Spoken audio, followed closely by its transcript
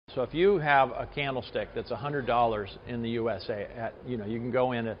So if you have a candlestick that's $100 in the USA, you can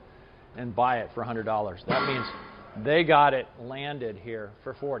go in and buy it for $100. That means they got it landed here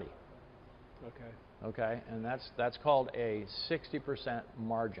for 40. Okay. Okay, and that's called a 60%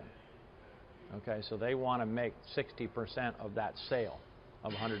 margin. Okay, so they want to make 60% of that sale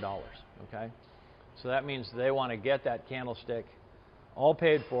of $100. Okay, so that means they want to get that candlestick all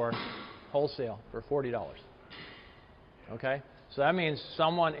paid for wholesale for $40. Okay, so that means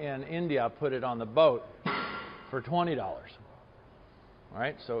someone in India put it on the boat for $20. All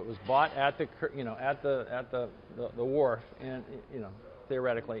right, so it was bought at the wharf in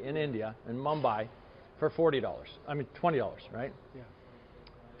theoretically in India in Mumbai for $40. I mean $20, right? Yeah.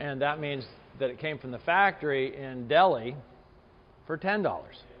 And that means that it came from the factory in Delhi for $10.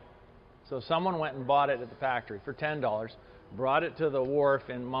 So someone went and bought it at the factory for $10, brought it to the wharf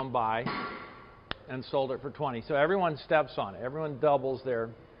in Mumbai, and sold it for $20. So everyone steps on it. Everyone doubles the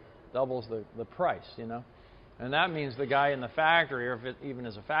price, And that means the guy in the factory, or if it even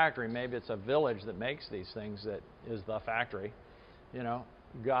is a factory, maybe it's a village that makes these things that is the factory,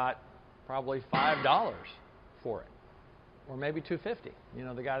 got probably $5 for it. Or maybe $2.50.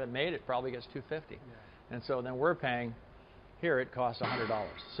 The guy that made it probably gets $2.50. Yeah. And so then we're paying, here it costs $100.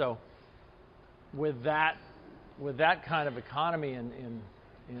 So with that kind of economy in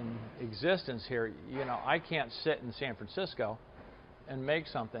existence here, I can't sit in San Francisco and make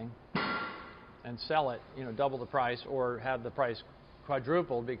something and sell it, double the price or have the price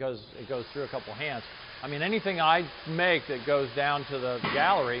quadrupled because it goes through a couple hands. I mean, anything I make that goes down to the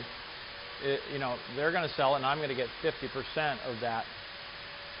gallery, they're going to sell it, and I'm going to get 50% of that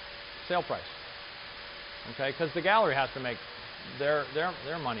sale price. Okay, because the gallery has to make their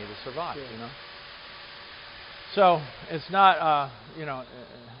money to survive. Yeah. So it's not,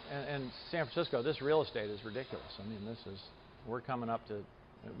 and San Francisco, this real estate is ridiculous. I mean, we're at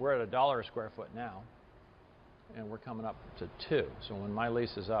 $1 a square foot now, and we're coming up to $2. So when my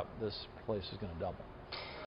lease is up, this place is going to double.